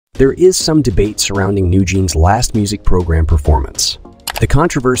There is some debate surrounding NewJeans' last music program performance. The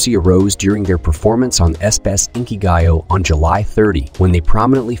controversy arose during their performance on SBS INKIGAYO on July 30 when they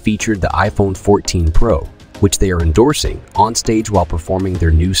prominently featured the iPhone 14 Pro, which they are endorsing, on stage while performing their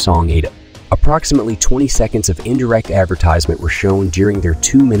new song Ada. Approximately 20 seconds of indirect advertisement were shown during their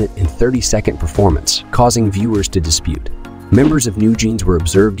 2-minute and 30-second performance, causing viewers to dispute. Members of NewJeans were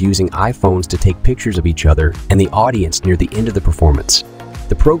observed using iPhones to take pictures of each other and the audience near the end of the performance.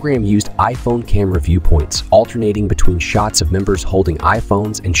 The program used iPhone camera viewpoints, alternating between shots of members holding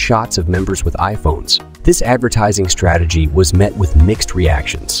iPhones and shots of members with iPhones. This advertising strategy was met with mixed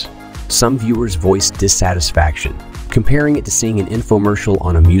reactions. Some viewers voiced dissatisfaction, comparing it to seeing an infomercial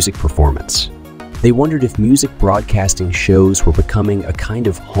on a music performance. They wondered if music broadcasting shows were becoming a kind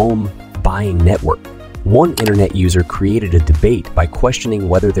of home buying network. One internet user created a debate by questioning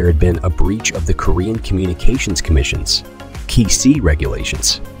whether there had been a breach of the Korean Communications Commission's Key C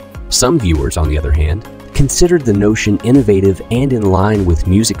regulations. Some viewers, on the other hand, considered the notion innovative and in line with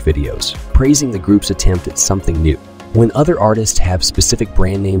music videos, praising the group's attempt at something new. When other artists have specific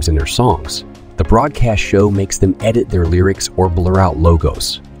brand names in their songs, the broadcast show makes them edit their lyrics or blur out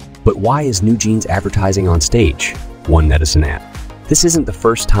logos. But why is NewJeans advertising on stage? One netizen asked. This isn't the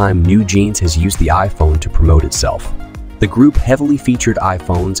first time NewJeans has used the iPhone to promote itself. The group heavily featured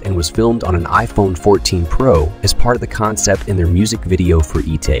iPhones and was filmed on an iPhone 14 Pro as part of the concept in their music video for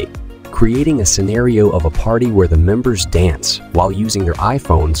Ite, creating a scenario of a party where the members dance while using their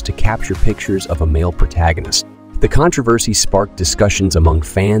iPhones to capture pictures of a male protagonist. The controversy sparked discussions among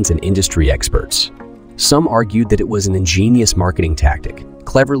fans and industry experts. Some argued that it was an ingenious marketing tactic,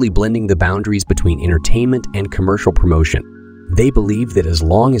 cleverly blending the boundaries between entertainment and commercial promotion. They believed that as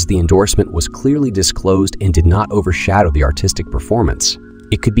long as the endorsement was clearly disclosed and did not overshadow the artistic performance,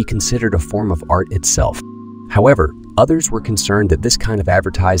 it could be considered a form of art itself. However, others were concerned that this kind of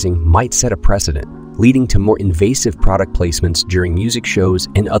advertising might set a precedent, leading to more invasive product placements during music shows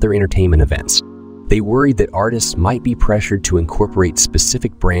and other entertainment events. They worried that artists might be pressured to incorporate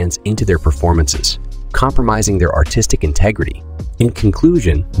specific brands into their performances, compromising their artistic integrity. In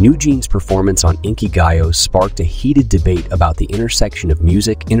conclusion, NewJeans' performance on INKIGAYO sparked a heated debate about the intersection of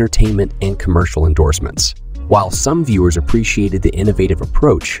music, entertainment, and commercial endorsements. While some viewers appreciated the innovative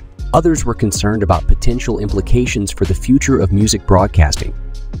approach, others were concerned about potential implications for the future of music broadcasting.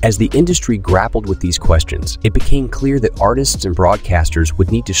 As the industry grappled with these questions, it became clear that artists and broadcasters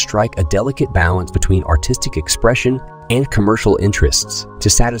would need to strike a delicate balance between artistic expression and commercial interests to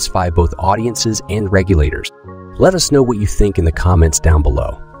satisfy both audiences and regulators. Let us know what you think in the comments down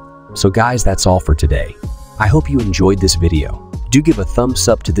below. So guys, that's all for today. I hope you enjoyed this video. Do give a thumbs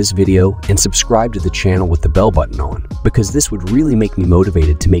up to this video and subscribe to the channel with the bell button on, because this would really make me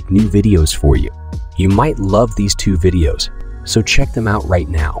motivated to make new videos for you. You might love these two videos, so check them out right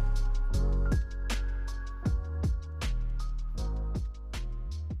now.